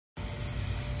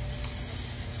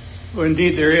Well,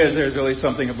 indeed there is. There's really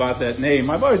something about that name.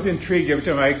 I've always been intrigued every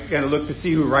time I kind of look to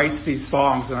see who writes these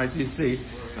songs, and I see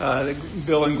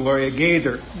Bill and Gloria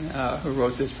Gaither, who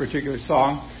wrote this particular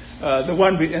song. The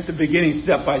one at the beginning,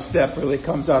 Step by Step, really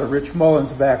comes out of Rich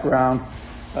Mullen's background.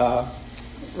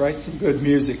 Writes some good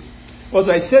music. Well, as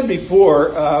I said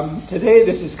before, today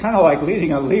this is kind of like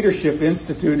leading a leadership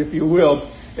institute, if you will,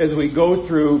 as we go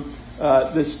through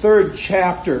this third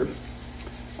chapter.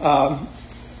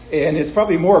 And it's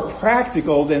probably more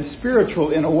practical than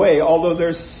spiritual in a way, although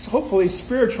there's hopefully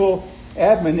spiritual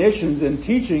admonitions and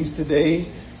teachings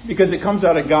today because it comes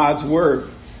out of God's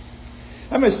Word.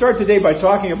 I'm going to start today by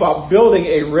talking about building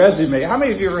a resume. How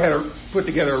many of you ever had to put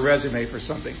together a resume for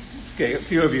something? Okay, a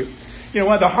few of you. You know,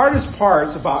 one of the hardest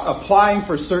parts about applying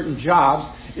for certain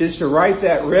jobs is to write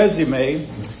that resume,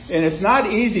 and it's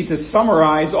not easy to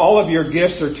summarize all of your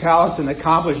gifts or talents and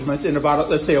accomplishments in about,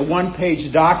 let's say, a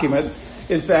one-page document.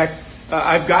 In fact,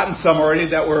 I've gotten some already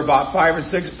that were about 5 or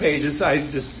 6 pages.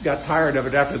 I just got tired of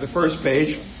it after the first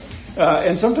page.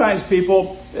 And sometimes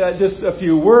people, just a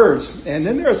few words. And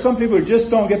then there are some people who just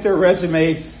don't get their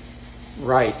resume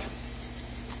right.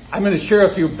 I'm going to share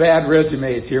a few bad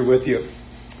resumes here with you.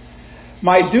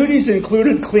 My duties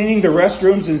included cleaning the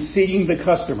restrooms and seating the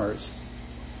customers.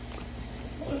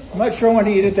 I'm not sure I want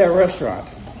to eat at that restaurant.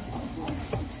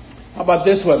 How about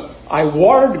this one? I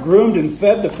watered, groomed, and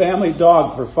fed the family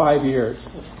dog for 5 years.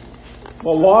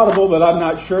 Well, laudable, but I'm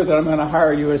not sure that I'm going to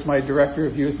hire you as my director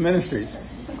of youth ministries.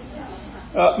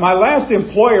 My last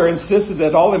employer insisted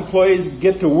that all employees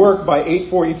get to work by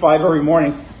 8:45 every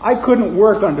morning. I couldn't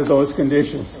work under those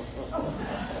conditions.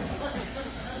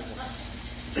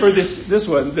 For this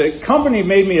one, the company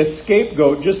made me a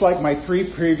scapegoat just like my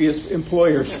 3 previous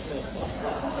employers.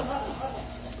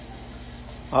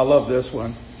 I love this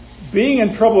one. Being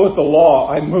in trouble with the law,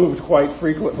 I moved quite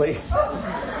frequently.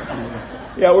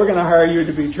 Yeah, we're going to hire you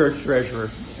to be church treasurer.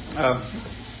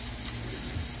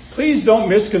 Please don't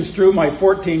misconstrue my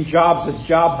 14 jobs as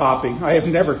job hopping. I have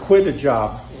never quit a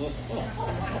job.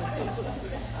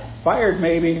 Fired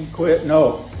maybe, quit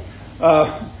no.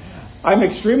 I'm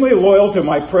extremely loyal to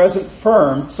my present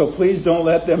firm, so please don't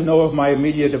let them know of my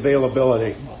immediate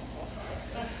availability.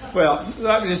 Well,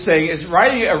 I'm just saying, it's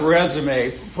writing a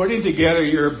resume, putting together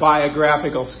your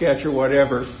biographical sketch or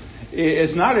whatever,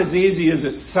 is not as easy as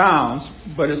it sounds,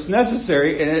 but it's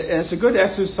necessary, and it's a good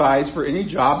exercise for any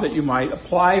job that you might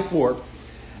apply for.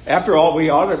 After all, we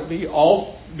ought to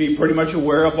be pretty much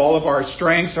aware of all of our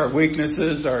strengths, our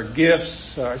weaknesses, our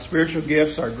gifts, our spiritual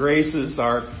gifts, our graces,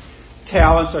 our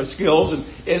talents, our skills,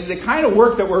 and the kind of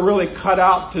work that we're really cut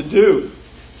out to do.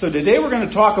 So today we're going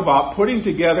to talk about putting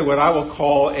together what I will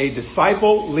call a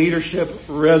disciple leadership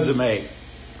resume.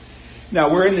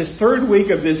 Now, we're in this third week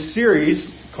of this series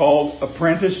called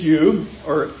Apprentice You,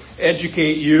 or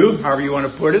Educate You, however you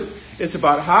want to put it. It's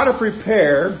about how to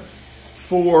prepare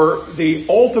for the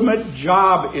ultimate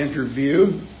job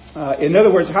interview. In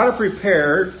other words, how to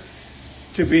prepare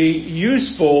to be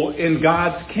useful in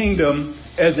God's kingdom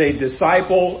as a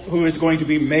disciple who is going to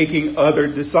be making other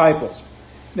disciples.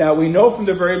 Now, we know from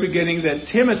the very beginning that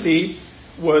Timothy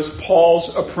was Paul's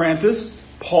apprentice.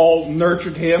 Paul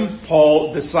nurtured him.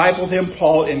 Paul discipled him.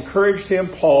 Paul encouraged him.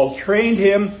 Paul trained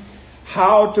him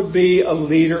how to be a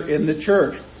leader in the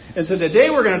church. And so today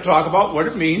we're going to talk about what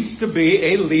it means to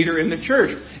be a leader in the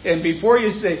church. And before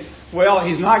you say, well,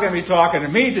 he's not going to be talking to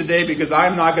me today because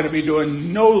I'm not going to be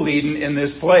doing no leading in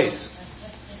this place.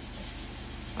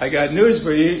 I got news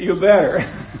for you. You better.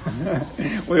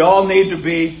 We all need to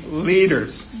be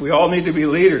leaders. We all need to be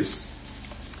leaders.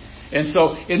 And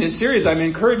so in this series, I'm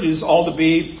encouraging us all to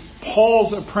be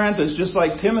Paul's apprentice, just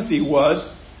like Timothy was,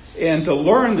 and to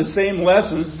learn the same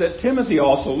lessons that Timothy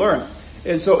also learned.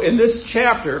 And so in this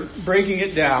chapter, breaking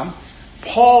it down,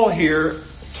 Paul here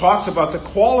talks about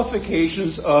the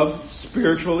qualifications of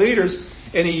spiritual leaders,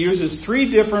 and he uses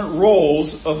 3 different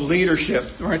roles of leadership.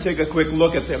 We're going to take a quick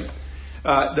look at them.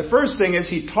 The first thing is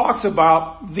he talks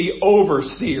about the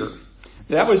overseer.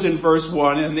 That was in verse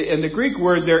 1. And the Greek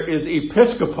word there is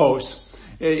episkopos.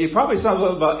 It probably sounds a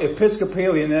little about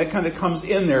Episcopalian, and that kind of comes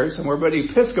in there somewhere. But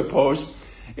episkopos,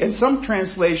 and some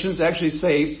translations actually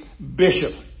say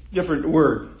bishop. Different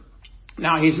word.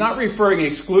 Now, he's not referring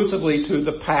exclusively to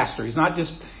the pastor. He's not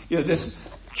just, this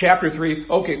chapter 3,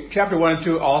 okay, chapter 1 and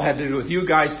 2 all had to do with you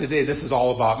guys today. This is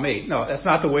all about me. No, that's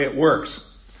not the way it works.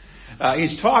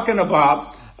 He's talking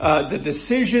about the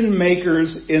decision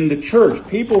makers in the church,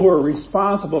 people who are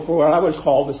responsible for what I would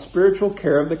call the spiritual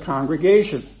care of the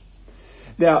congregation.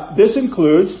 Now, this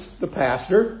includes the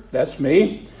pastor, that's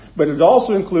me, but it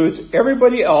also includes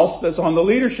everybody else that's on the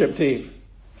leadership team.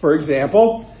 For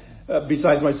example,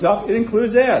 besides myself, it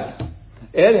includes Ed.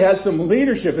 Ed has some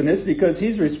leadership in this because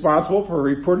he's responsible for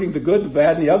reporting the good, the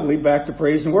bad, and the ugly back to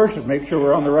praise and worship. Make sure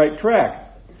we're on the right track.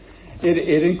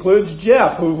 It includes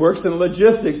Jeff, who works in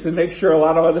logistics and makes sure a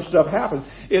lot of other stuff happens.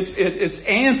 It's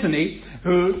Anthony,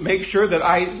 who makes sure that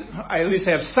I at least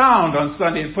have sound on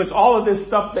Sunday and puts all of this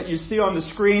stuff that you see on the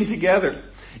screen together.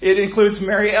 It includes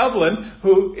Mary Evelyn,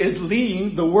 who is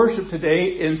leading the worship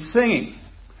today in singing.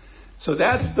 So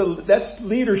that's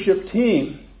leadership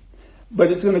team. But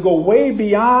it's going to go way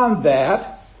beyond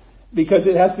that because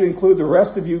it has to include the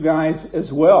rest of you guys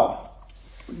as well.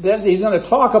 Then he's going to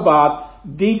talk about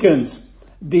deacons,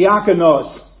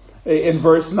 diakonos, in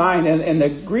verse 9. And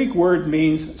the Greek word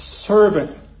means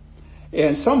servant.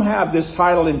 And some have this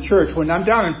title in church. When I'm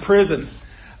down in prison,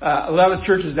 a lot of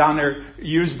churches down there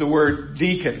use the word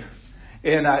deacon.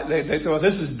 And they say, well,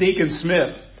 this is Deacon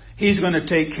Smith. He's going to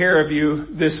take care of you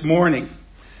this morning.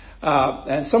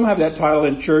 And some have that title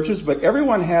in churches, but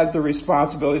everyone has the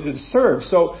responsibility to serve.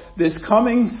 So this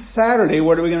coming Saturday,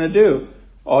 what are we going to do?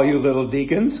 All you little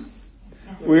deacons,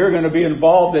 we are going to be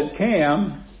involved at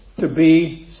CAM to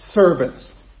be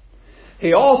servants.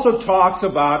 He also talks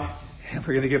about,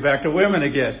 we're going to get back to women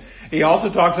again. He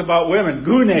also talks about women.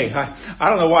 Gune. I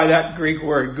don't know why that Greek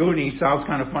word, gune, sounds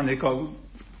kind of funny. They call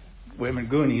women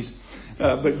goonies.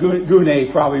 But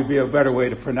gune probably would be a better way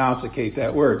to pronunciate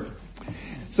that word.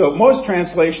 So most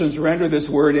translations render this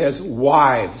word as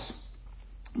wives.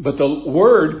 But the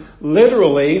word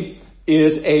literally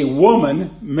is a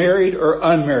woman, married or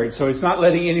unmarried. So it's not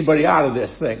letting anybody out of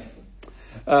this thing.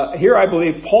 Here I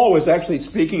believe Paul was actually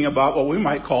speaking about what we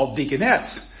might call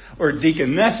deaconettes or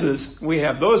deaconesses. We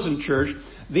have those in church.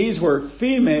 These were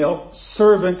female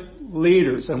servant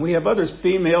leaders. And we have other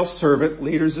female servant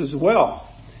leaders as well.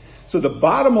 So the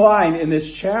bottom line in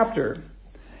this chapter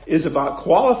is about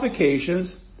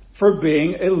qualifications for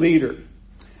being a leader.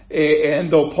 And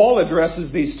though Paul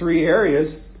addresses these three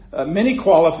areas, many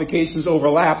qualifications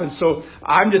overlap. And so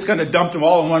I'm just going to dump them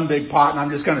all in one big pot, and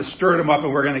I'm just going to stir them up,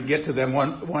 and we're going to get to them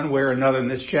one way or another in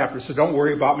this chapter. So don't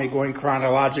worry about me going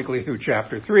chronologically through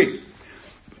chapter 3.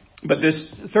 But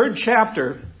this third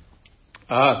chapter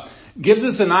gives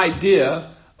us an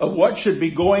idea of what should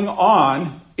be going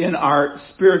on in our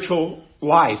spiritual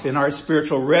life, in our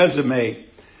spiritual resume.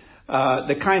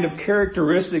 The kind of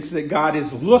characteristics that God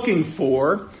is looking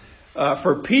for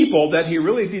people that He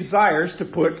really desires to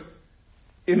put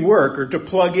in work or to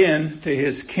plug in to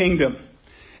His kingdom.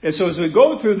 And so as we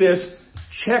go through this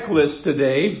checklist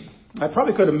today, I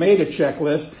probably could have made a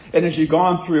checklist, and as you've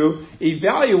gone through,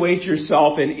 evaluate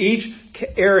yourself in each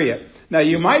area. Now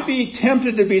you might be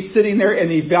tempted to be sitting there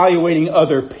and evaluating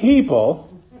other people.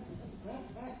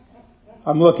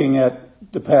 I'm looking at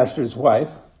the pastor's wife.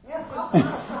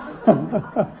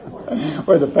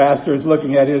 Or the pastor is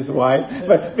looking at his wife.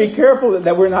 But be careful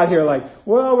that we're not here like,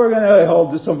 well, we're going to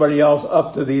hold somebody else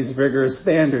up to these vigorous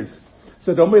standards.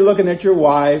 So don't be looking at your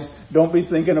wives. Don't be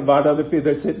thinking about other people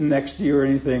that are sitting next to you or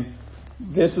anything.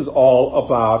 This is all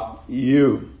about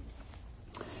you.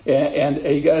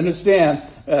 And you understand,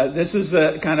 this is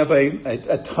kind of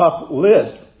a tough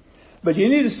list. But you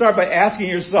need to start by asking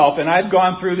yourself, and I've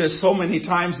gone through this so many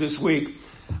times this week,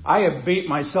 I have beat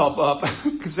myself up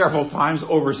several times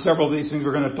over several of these things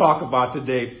we're going to talk about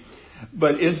today.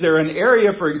 But is there an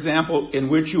area, for example, in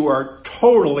which you are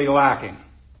totally lacking?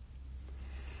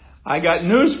 I got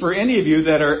news for any of you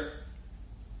that are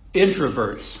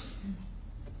introverts.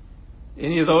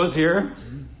 Any of those here?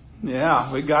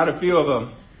 Yeah, we got a few of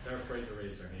them. They're afraid to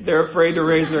raise their hand. They're afraid to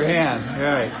raise their hand.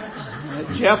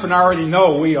 Right. Jeff and I already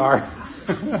know we are.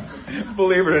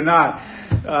 Believe it or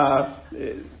not.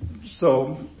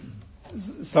 So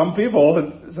some people,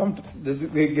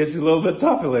 it gets a little bit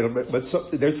tough a little bit, but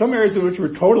there's some areas in which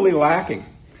we're totally lacking.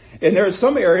 And there are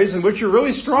some areas in which you're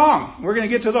really strong. We're going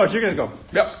to get to those. You're going to go,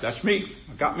 yep, that's me.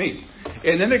 Got me.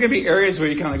 And then there are going to be areas where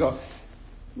you kind of go,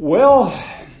 well,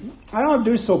 I don't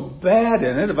do so bad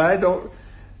in it, but I don't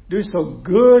do so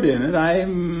good in it. I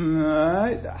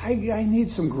need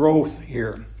some growth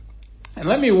here. And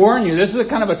let me warn you, this is a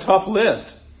kind of a tough list.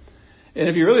 And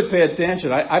if you really pay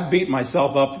attention, I beat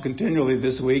myself up continually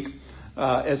this week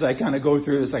as I kind of go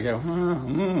through this. I go,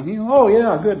 oh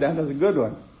yeah, good, that was a good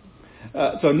one.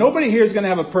 So nobody here is going to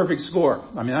have a perfect score.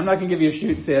 I mean, I'm not going to give you a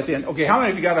sheet and say at the end, okay, how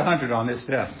many of you got 100 on this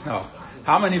test? No.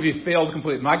 How many of you failed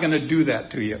completely? I'm not going to do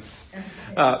that to you.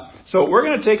 So we're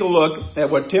going to take a look at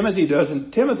what Timothy does,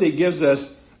 and Timothy gives us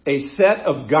a set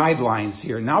of guidelines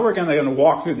here. Now we're going to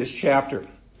walk through this chapter.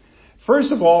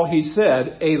 First of all, he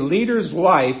said a leader's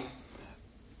life,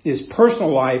 his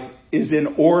personal life, is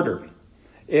in order.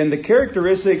 And the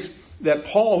characteristics that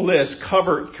Paul lists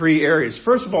cover three areas.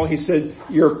 First of all, he said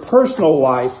your personal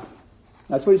life,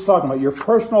 that's what he's talking about. Your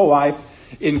personal life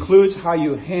includes how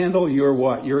you handle your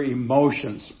what? Your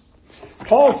emotions.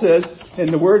 Paul says,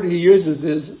 and the word he uses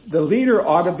is, the leader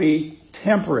ought to be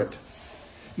temperate.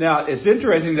 Now, it's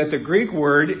interesting that the Greek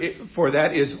word for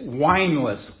that is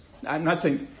wineless. I'm not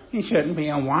saying he shouldn't be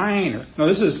a whiner. No,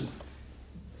 this is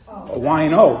a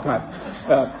wino.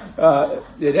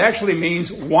 It actually means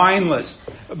wineless.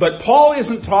 But Paul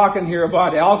isn't talking here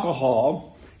about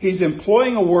alcohol. He's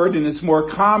employing a word in its more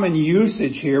common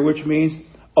usage here, which means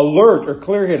alert or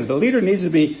clear-headed. The leader needs to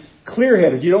be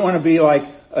clear-headed. You don't want to be like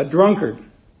a drunkard.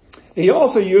 He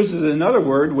also uses another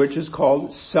word, which is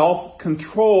called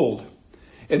self-controlled.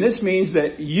 And this means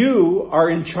that you are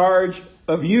in charge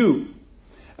of you.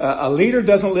 A leader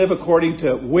doesn't live according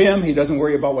to whim. He doesn't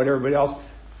worry about what everybody else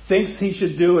thinks he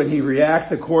should do, and he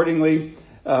reacts accordingly.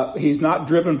 He's not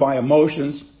driven by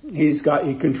emotions. He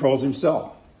controls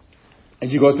himself.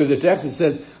 As you go through the text, it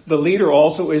says the leader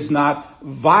also is not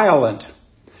violent.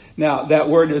 Now, that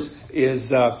word is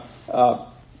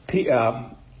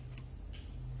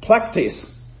plektes.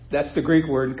 That's the Greek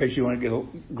word, in case you want to get a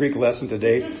Greek lesson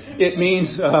today. It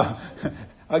means,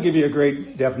 I'll give you a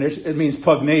great definition. It means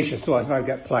pugnacious. So I've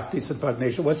got plektes and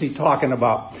pugnacious. What's he talking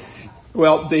about?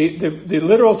 Well, the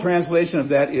literal translation of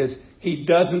that is he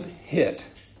doesn't hit.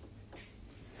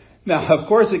 Now, of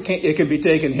course, it can be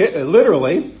taken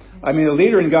literally. I mean, a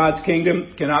leader in God's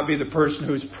kingdom cannot be the person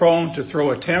who's prone to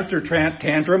throw a temper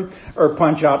tantrum or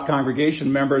punch out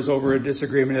congregation members over a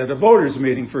disagreement at a voters'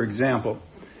 meeting, for example.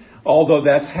 Although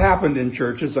that's happened in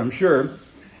churches, I'm sure.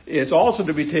 It's also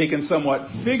to be taken somewhat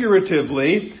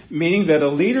figuratively, meaning that a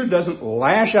leader doesn't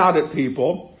lash out at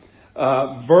people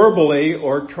verbally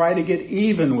or try to get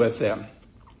even with them.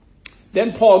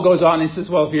 Then Paul goes on and says,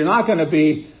 well, if you're not going to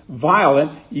be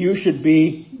violent, you should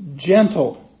be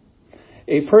gentle.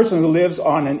 A person who lives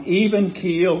on an even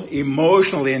keel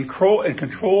emotionally, in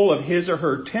control of his or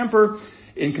her temper,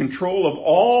 in control of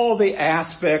all the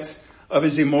aspects of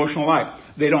his emotional life.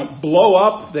 They don't blow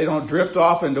up. They don't drift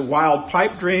off into wild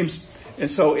pipe dreams. And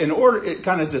so in order,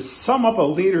 to sum up a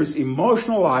leader's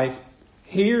emotional life,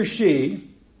 he or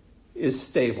she is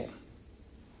stable.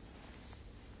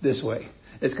 This way.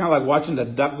 It's kind of like watching a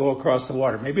duck go across the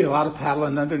water. Maybe a lot of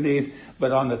paddling underneath,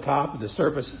 but on the top, the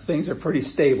surface, things are pretty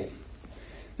stable.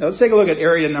 Now let's take a look at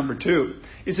area number 2.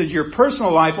 He says your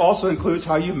personal life also includes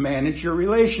how you manage your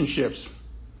relationships.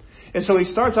 And so he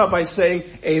starts out by saying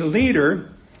a leader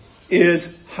is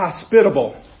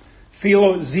hospitable,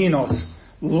 philoxenos,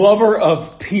 lover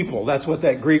of people. That's what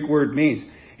that Greek word means.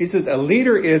 He says a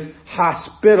leader is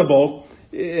hospitable,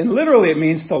 and literally it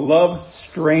means to love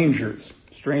strangers.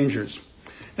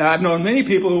 Now, I've known many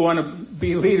people who want to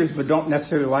be leaders but don't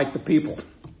necessarily like the people.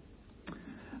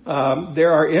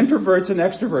 There are introverts and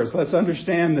extroverts. Let's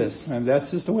understand this. And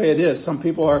that's just the way it is. Some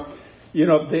people are,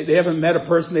 they haven't met a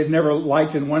person they've never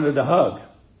liked and wanted to hug.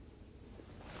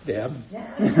 Deb.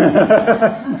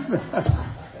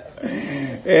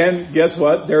 And guess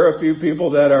what? There are a few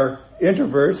people that are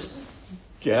introverts.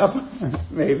 Jeff,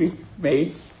 maybe,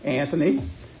 me, Anthony.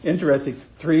 Interesting.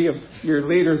 3 of your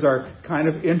leaders are kind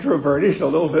of introvertish, a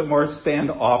little bit more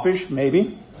standoffish,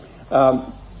 maybe.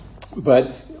 But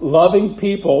loving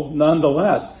people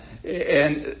nonetheless.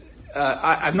 And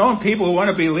I've known people who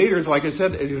want to be leaders, like I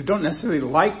said, who don't necessarily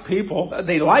like people.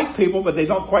 They like people, but they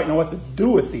don't quite know what to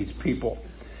do with these people.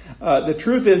 The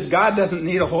truth is, God doesn't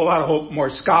need a whole lot of more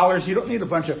scholars. You don't need a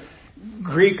bunch of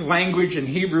Greek language and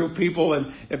Hebrew people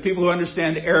and people who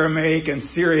understand Aramaic and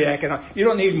Syriac. And you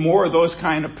don't need more of those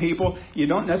kind of people. You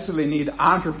don't necessarily need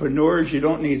entrepreneurs. You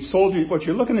don't need soldiers. What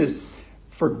you're looking is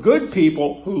for good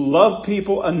people who love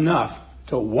people enough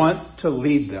to want to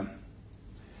lead them.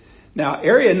 Now,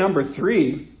 area number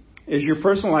 3 is your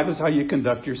personal life is how you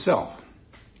conduct yourself.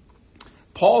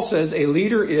 Paul says a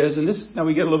leader is, and this, now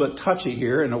we get a little bit touchy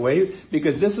here in a way,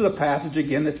 because this is a passage,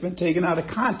 again, that's been taken out of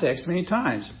context many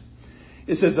times.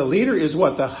 It says the leader is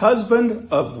what? The husband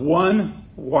of one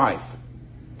wife.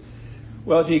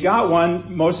 Well, if you got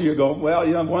one, most of you go, well,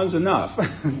 one's enough.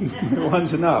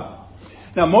 One's enough.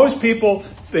 Now, most people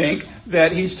think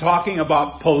that he's talking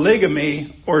about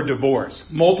polygamy or divorce.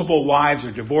 Multiple wives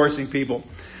or divorcing people.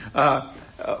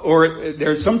 Or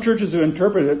there are some churches who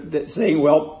interpret it that saying,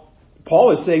 well,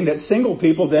 Paul is saying that single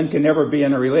people then can never be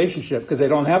in a relationship because they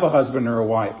don't have a husband or a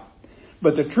wife.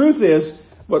 But the truth is,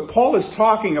 what Paul is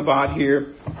talking about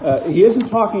here, he isn't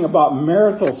talking about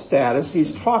marital status.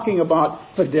 He's talking about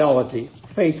fidelity,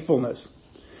 faithfulness.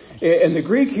 And the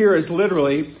Greek here is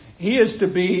literally, he is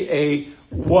to be a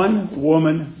one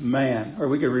woman man, or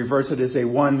we could reverse it as a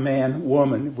one man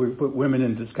woman. We put women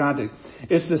in this context.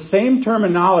 It's the same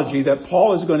terminology that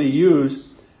Paul is going to use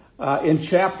in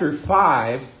chapter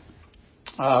 5,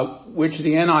 which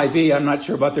the NIV, I'm not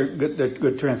sure about their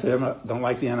good translation. I don't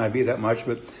like the NIV that much,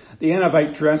 but the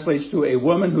NIV translates to a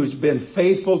woman who's been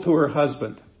faithful to her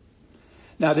husband.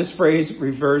 Now, this phrase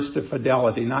refers to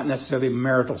fidelity, not necessarily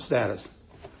marital status.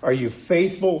 Are you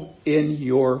faithful in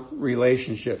your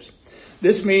relationships?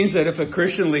 This means that if a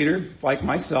Christian leader, like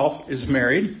myself, is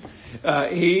married,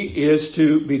 he is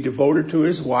to be devoted to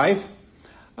his wife.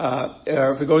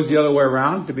 Or if it goes the other way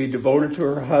around, to be devoted to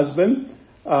her husband.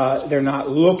 They're not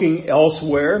looking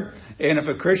elsewhere. And if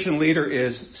a Christian leader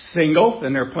is single,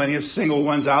 then there are plenty of single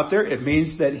ones out there. It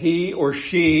means that he or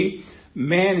she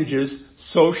manages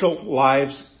social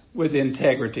lives with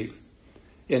integrity.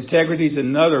 Integrity is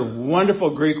another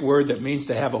wonderful Greek word that means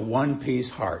to have a one-piece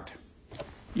heart.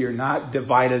 You're not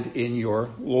divided in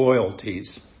your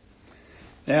loyalties.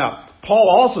 Now, Paul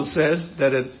also says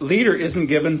that a leader isn't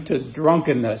given to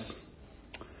drunkenness.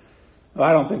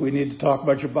 I don't think we need to talk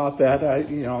much about that.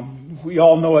 We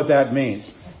all know what that means.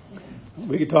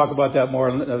 We could talk about that more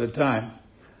another time.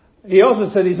 He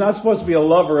also said he's not supposed to be a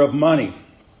lover of money.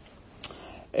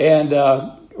 And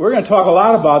we're going to talk a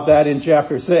lot about that in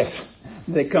chapter 6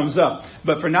 that comes up.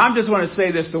 But for now, I just want to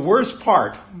say this. The worst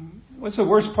part, what's the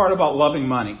worst part about loving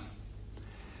money?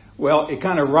 Well, it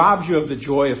kind of robs you of the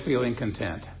joy of feeling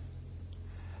content.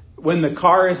 When the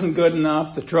car isn't good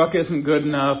enough, the truck isn't good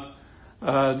enough,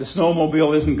 the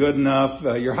snowmobile isn't good enough,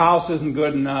 your house isn't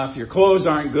good enough, your clothes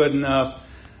aren't good enough,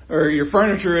 or your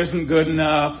furniture isn't good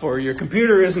enough, or your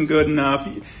computer isn't good enough.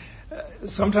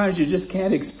 Sometimes you just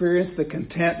can't experience the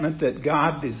contentment that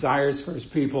God desires for His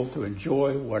people to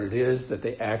enjoy what it is that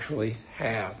they actually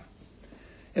have.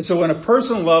 And so when a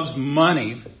person loves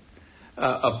money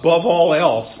above all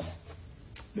else,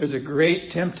 there's a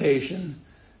great temptation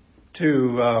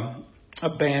to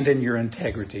abandon your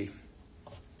integrity,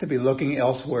 to be looking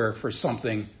elsewhere for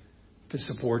something to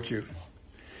support you.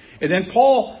 And then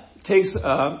Paul takes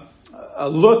a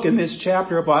look in this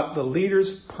chapter about the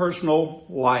leader's personal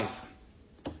life.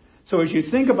 So as you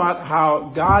think about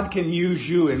how God can use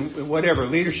you in whatever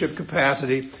leadership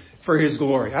capacity for His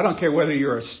glory. I don't care whether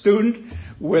you're a student,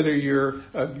 whether you're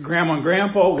a grandma and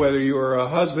grandpa, whether you're a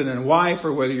husband and wife,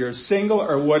 or whether you're single,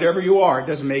 or whatever you are. It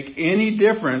doesn't make any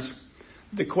difference.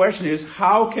 The question is,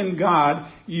 how can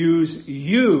God use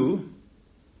you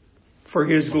for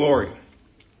His glory?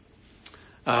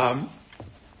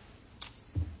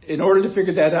 In order to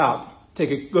figure that out,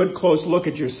 take a good close look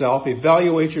at yourself,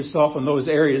 evaluate yourself in those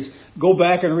areas, go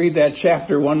back and read that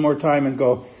chapter one more time and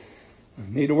go,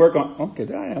 need to work on, okay.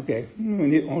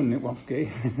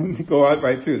 Go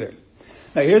right through there.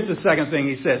 Now here's the second thing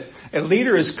he said. A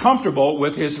leader is comfortable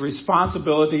with his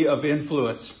responsibility of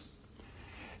influence.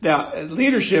 Now,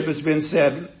 leadership has been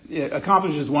said,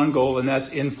 accomplishes one goal, and that's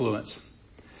influence.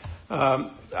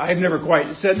 I've never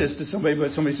quite said this to somebody, but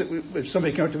if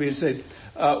somebody came up to me and said,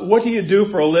 what do you do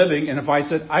for a living? And if I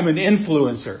said, I'm an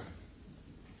influencer.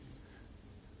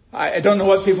 I don't know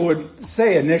what people would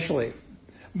say initially.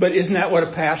 But isn't that what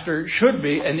a pastor should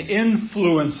be? An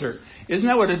influencer. Isn't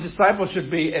that what a disciple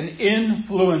should be? An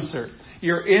influencer.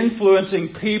 You're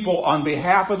influencing people on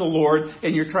behalf of the Lord,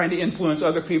 and you're trying to influence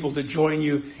other people to join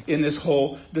you in this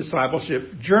whole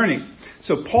discipleship journey.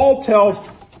 So Paul tells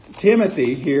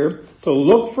Timothy here to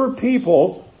look for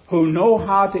people who know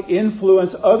how to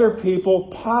influence other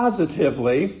people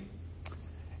positively.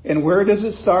 And where does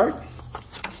it start?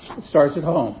 It starts at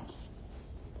home.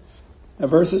 Now,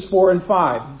 verses 4 and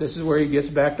 5, this is where he gets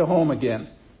back to home again.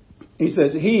 He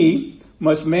says, he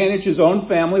must manage his own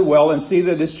family well and see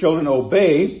that his children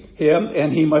obey him,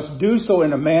 and he must do so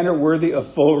in a manner worthy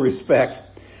of full respect.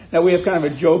 Now, we have kind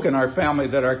of a joke in our family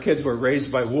that our kids were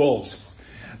raised by wolves.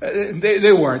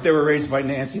 They weren't. They were raised by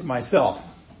Nancy and myself.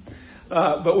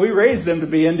 But we raised them to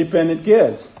be independent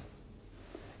kids.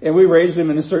 And we raised them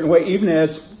in a certain way, even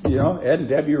as, Ed and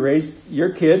Deb, you raised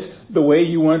your kids the way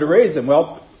you wanted to raise them.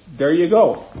 Well, there you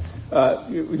go.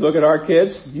 We look at our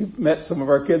kids. You've met some of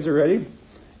our kids already.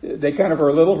 They kind of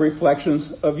are little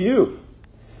reflections of you.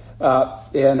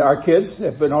 And our kids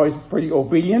have been always pretty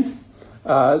obedient.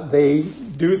 They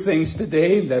do things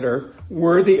today that are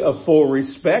worthy of full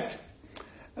respect.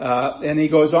 And he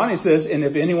goes on, he says, and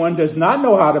if anyone does not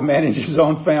know how to manage his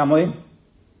own family,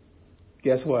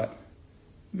 guess what?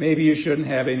 Maybe you shouldn't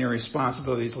have any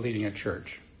responsibilities leading a church.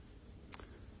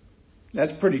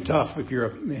 That's pretty tough if you're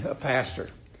a pastor.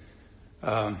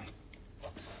 I'm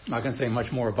not going to say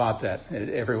much more about that.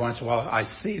 Every once in a while I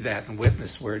see that and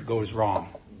witness where it goes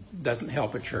wrong. It doesn't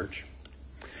help a church.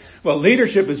 Well,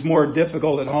 leadership is more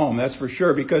difficult at home, that's for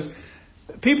sure, because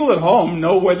people at home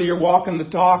know whether you're walking the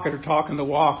talk or talking the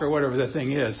walk or whatever the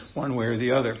thing is, one way or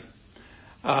the other.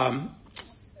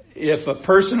 If a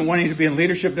person wanting to be in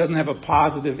leadership doesn't have a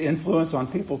positive influence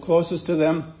on people closest to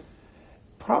them,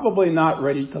 probably not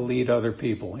ready to lead other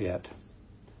people yet.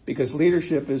 Because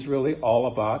leadership is really all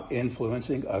about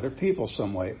influencing other people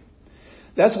some way.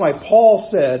 That's why Paul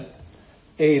said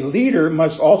a leader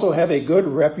must also have a good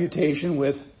reputation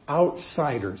with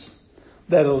outsiders.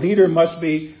 That a leader must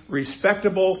be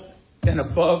respectable and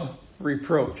above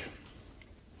reproach.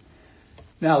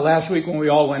 Now, last week when we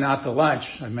all went out to lunch,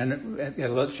 I had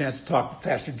a chance to talk to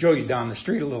Pastor Joey down the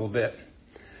street a little bit.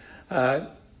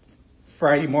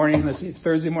 Friday morning,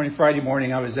 Thursday morning, Friday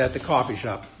morning, I was at the coffee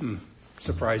shop.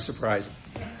 Surprise, surprise.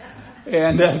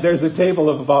 And there's a table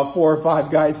of about 4 or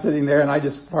 5 guys sitting there, and I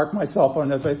just parked myself on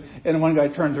that. And one guy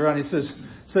turns around and he says,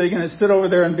 "So you're going to sit over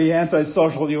there and be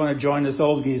antisocial? Do you want to join us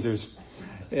old geezers?"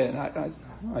 And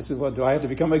I said, "Well, do I have to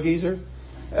become a geezer?"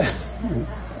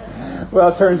 Well,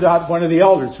 it turns out one of the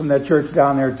elders from that church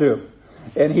down there too.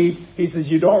 And he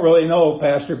says, "You don't really know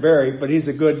Pastor Barry, but he's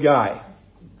a good guy."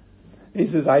 He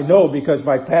says, "I know because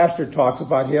my pastor talks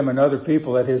about him and other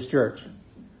people at his church."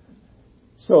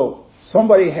 So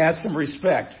somebody has some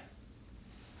respect.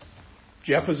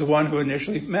 Jeff was the one who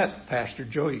initially met Pastor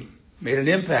Joey, made an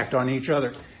impact on each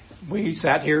other. We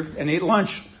sat here and ate lunch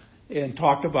and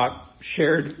talked about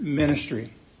shared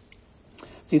ministry.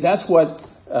 See, that's what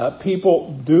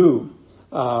people do.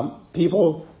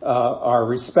 People are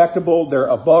respectable. They're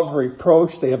above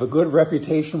reproach. They have a good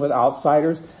reputation with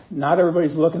outsiders. Not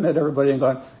everybody's looking at everybody and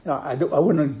going, I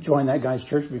wouldn't join that guy's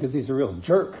church because he's a real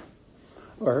jerk.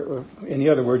 Or any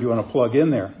other word you want to plug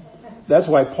in there. That's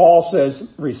why Paul says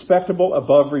respectable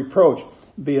above reproach.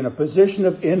 Be in a position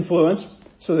of influence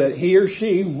so that he or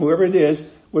she, whoever it is,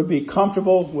 would be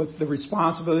comfortable with the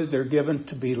responsibility they're given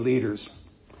to be leaders.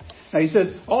 Now he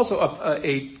says also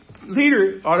a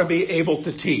leader ought to be able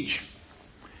to teach.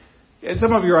 And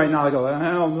some of you right now go,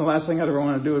 the last thing I'd ever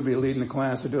want to do would be leading a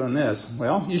class or doing this.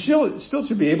 Well, you still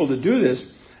should be able to do this.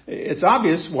 It's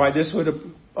obvious why this would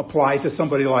apply to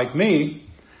somebody like me.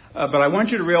 But I want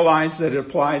you to realize that it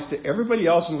applies to everybody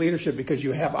else in leadership because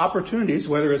you have opportunities,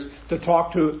 whether it's to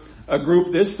talk to a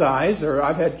group this size, or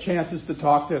I've had chances to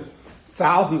talk to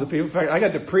thousands of people. In fact, I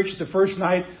got to preach the first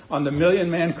night on the Million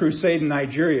Man Crusade in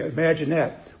Nigeria. Imagine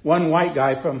that. One white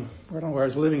guy from, I don't know where I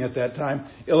was living at that time,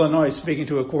 Illinois, speaking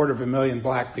to 250,000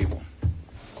 black people.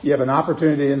 You have an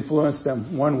opportunity to influence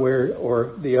them one way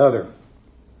or the other.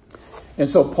 And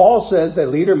so Paul says that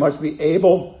leader must be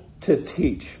able to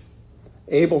teach.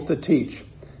 Able to teach.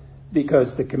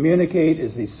 Because to communicate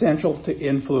is essential to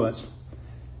influence.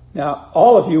 Now,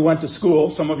 all of you went to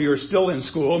school. Some of you are still in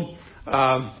school.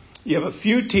 You have a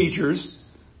few teachers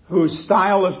whose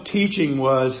style of teaching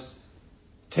was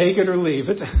take it or leave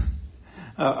it.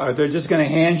 Or they're just going to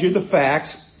hand you the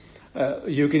facts.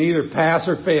 You can either pass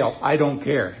or fail. I don't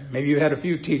care. Maybe you had a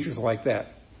few teachers like that.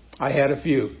 I had a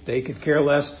few. They could care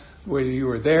less whether you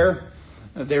were there.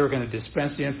 They were going to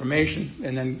dispense the information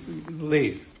and then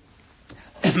leave.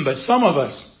 But some of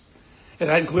us,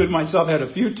 and I include myself, had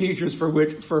a few teachers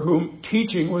for whom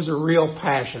teaching was a real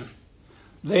passion.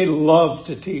 They loved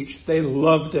to teach. They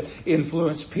loved to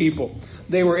influence people.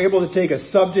 They were able to take a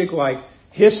subject like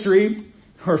history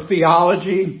or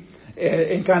theology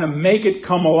and kind of make it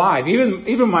come alive.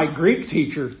 Even my Greek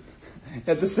teacher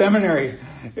at the seminary,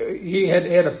 he had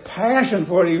a passion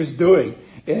for what he was doing.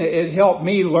 It helped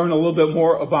me learn a little bit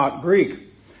more about Greek.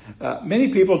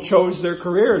 Many people chose their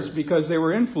careers because they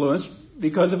were influenced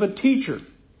because of a teacher.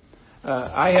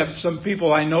 I have some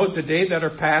people I know today that are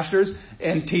pastors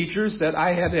and teachers that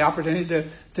I had the opportunity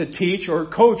to teach or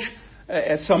coach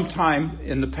at some time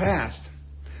in the past.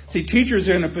 See, teachers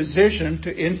are in a position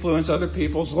to influence other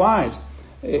people's lives.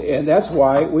 And that's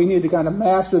why we need to kind of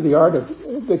master the art of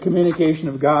the communication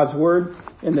of God's Word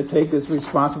and to take this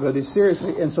responsibility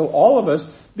seriously. And so all of us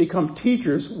become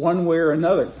teachers one way or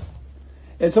another.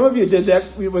 And some of you did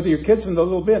that with your kids from the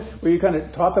little bit, where you kind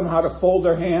of taught them how to fold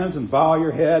their hands and bow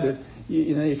your head. And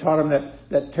you taught them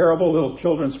that terrible little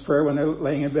children's prayer when they're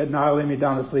laying in bed. Now lay me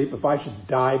down to sleep if I should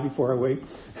die before I wake.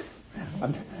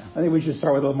 I think we should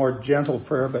start with a little more gentle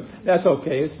prayer, but that's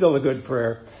okay. It's still a good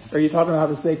prayer. Or you taught them how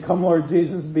to say, "Come, Lord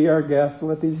Jesus, be our guest.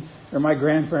 Let these," or my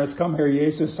grandparents, "Come here,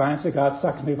 Jesus, science of God,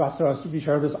 sag mir, was du be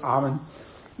sure this Amen."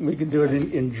 We can do it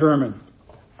in German.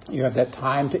 You have that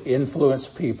time to influence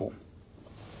people.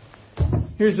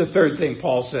 Here's the third thing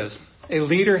Paul says. A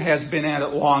leader has been at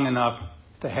it long enough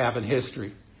to have a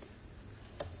history.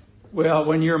 Well,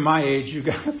 when you're my age, you've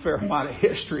got a fair amount of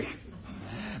history.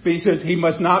 But he says he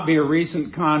must not be a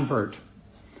recent convert,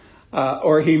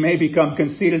 or he may become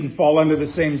conceited and fall under the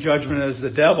same judgment as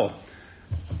the devil.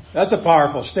 That's a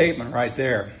powerful statement right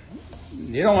there.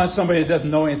 You don't want somebody that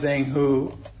doesn't know anything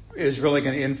who is really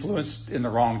going to influence in the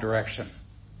wrong direction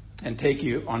and take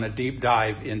you on a deep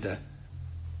dive into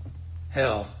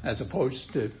hell as opposed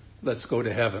to let's go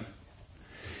to heaven.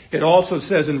 It also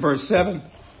says in verse 7,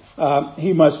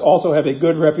 he must also have a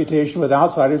good reputation with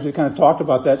outsiders. We kind of talked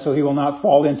about that, so he will not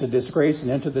fall into disgrace and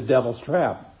into the devil's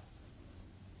trap.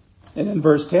 And in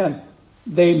verse 10,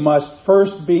 they must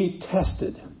first be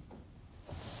tested.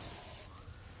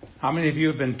 How many of you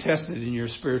have been tested in your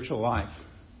spiritual life?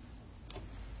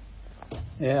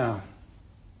 Yeah.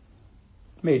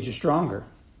 Made you stronger.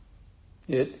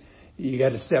 You got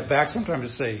to step back sometimes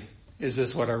to say, is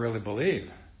this what I really believe?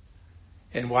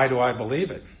 And why do I believe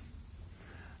it?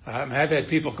 I've had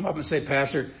people come up and say,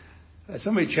 Pastor,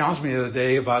 somebody challenged me the other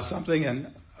day about something, and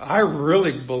I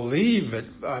really believe it,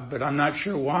 but I'm not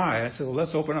sure why. I said, well,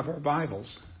 let's open up our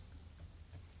Bibles.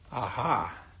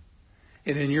 Aha.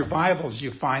 And in your Bibles,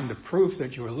 you find the proof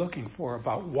that you were looking for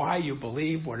about why you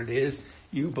believe what it is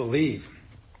you believe.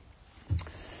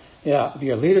 Yeah, if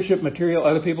you have leadership material,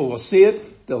 other people will see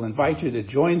it. They'll invite you to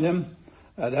join them.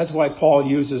 That's why Paul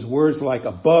uses words like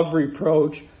above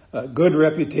reproach, good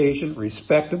reputation,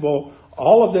 respectable.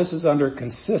 All of this is under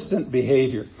consistent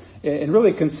behavior. And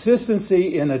really,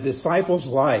 consistency in a disciple's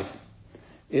life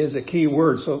is a key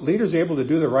word. So leaders are able to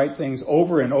do the right things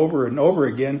over and over and over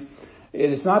again.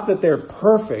 It's not that they're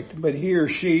perfect, but he or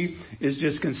she is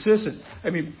just consistent. I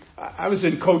mean, I was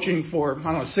in coaching for,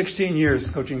 16 years,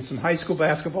 coaching some high school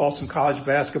basketball, some college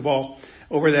basketball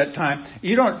over that time.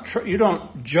 You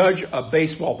don't judge a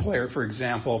baseball player, for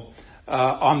example,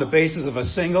 on the basis of a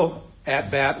single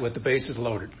at-bat with the bases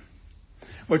loaded.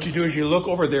 What you do is you look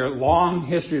over their long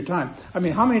history of time. I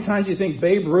mean, how many times do you think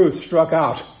Babe Ruth struck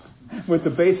out with the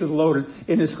bases loaded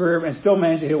in his career and still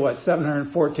managed to hit,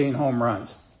 714 home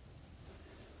runs?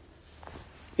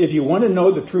 If you want to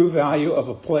know the true value of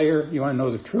a player, you want to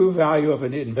know the true value of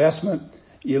an investment,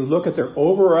 you look at their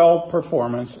overall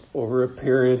performance over a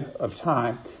period of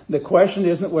time. The question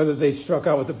isn't whether they struck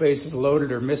out with the bases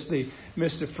loaded or missed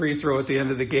a free throw at the end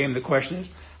of the game. The question is,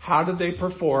 how did they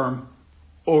perform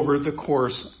over the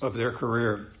course of their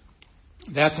career?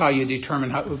 That's how you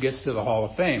determine who gets to the Hall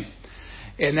of Fame.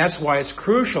 And that's why it's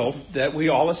crucial that we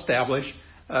all establish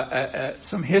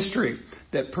some history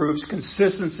that proves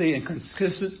consistency, and can't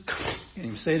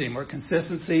even say it anymore.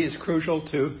 Consistency is crucial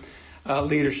to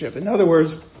leadership. In other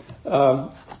words,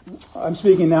 I'm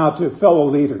speaking now to fellow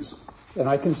leaders, and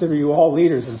I consider you all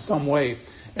leaders in some way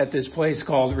at this place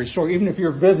called Restore. Even if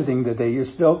you're visiting today, you're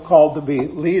still called to be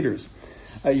leaders.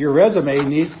 Your resume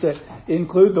needs to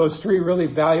include those three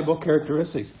really valuable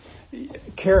characteristics.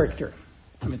 Character.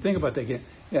 I mean, think about that again.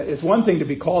 Yeah, it's one thing to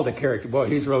be called a character. Boy,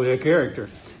 he's really a character.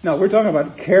 No, we're talking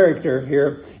about character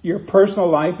here. Your personal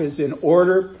life is in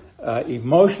order,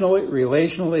 emotionally,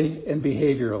 relationally, and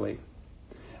behaviorally.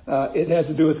 It has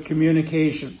to do with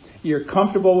communication. You're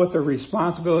comfortable with the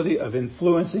responsibility of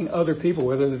influencing other people,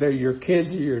 whether they're your kids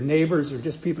or your neighbors or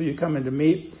just people you come in to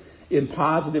meet, in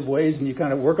positive ways, and you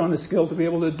kind of work on the skill to be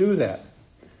able to do that.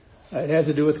 It has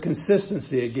to do with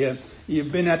consistency again.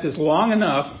 You've been at this long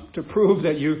enough to prove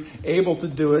that you're able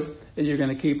to do it, and you're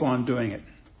going to keep on doing it.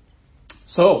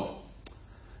 So,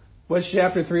 what's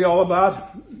chapter 3 all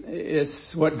about?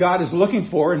 It's what God is looking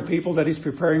for in people that He's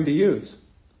preparing to use.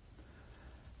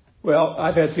 Well,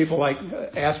 I've had people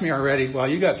ask me already, well,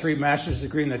 you got 3 master's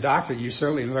degree and a doctorate. You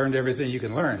certainly learned everything you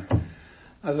can learn.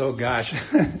 Although, gosh,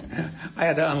 I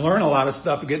had to unlearn a lot of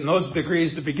stuff getting those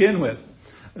degrees to begin with.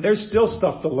 There's still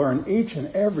stuff to learn each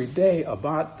and every day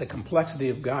about the complexity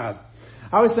of God.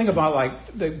 I always think about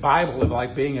the Bible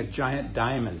of being a giant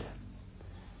diamond.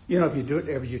 You know, if you do it,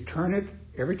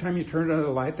 every time you turn it under the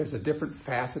light, there's a different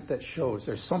facet that shows.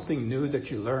 There's something new that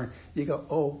you learn. You go,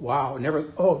 oh, wow,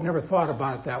 never thought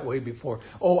about it that way before.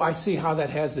 Oh, I see how that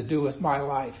has to do with my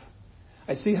life.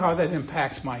 I see how that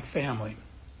impacts my family.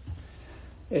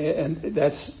 And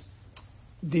that's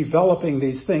developing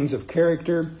these things of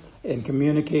character and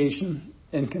communication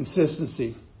and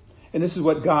consistency. And this is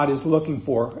what God is looking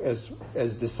for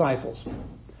as disciples.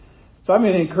 So I'm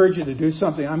going to encourage you to do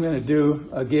something I'm going to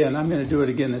do it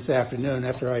again this afternoon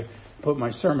after I put my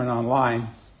sermon online,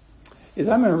 is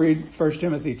I'm going to read 1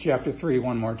 Timothy chapter 3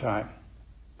 one more time.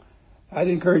 I'd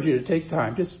encourage you to take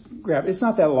time. Just grab it. It's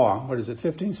not that long. What is it?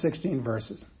 15, 16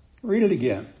 verses. Read it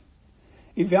again.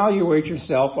 Evaluate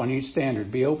yourself on each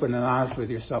standard. Be open and honest with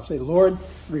yourself. Say, Lord,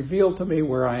 reveal to me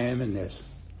where I am in this.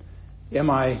 Am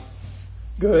I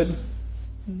good?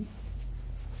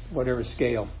 Whatever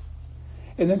scale.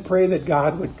 And then pray that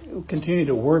God would continue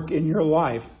to work in your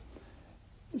life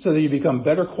so that you become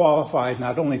better qualified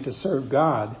not only to serve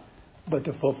God, but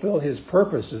to fulfill His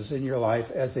purposes in your life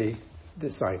as a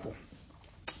disciple.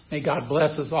 May God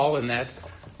bless us all in that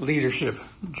leadership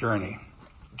journey.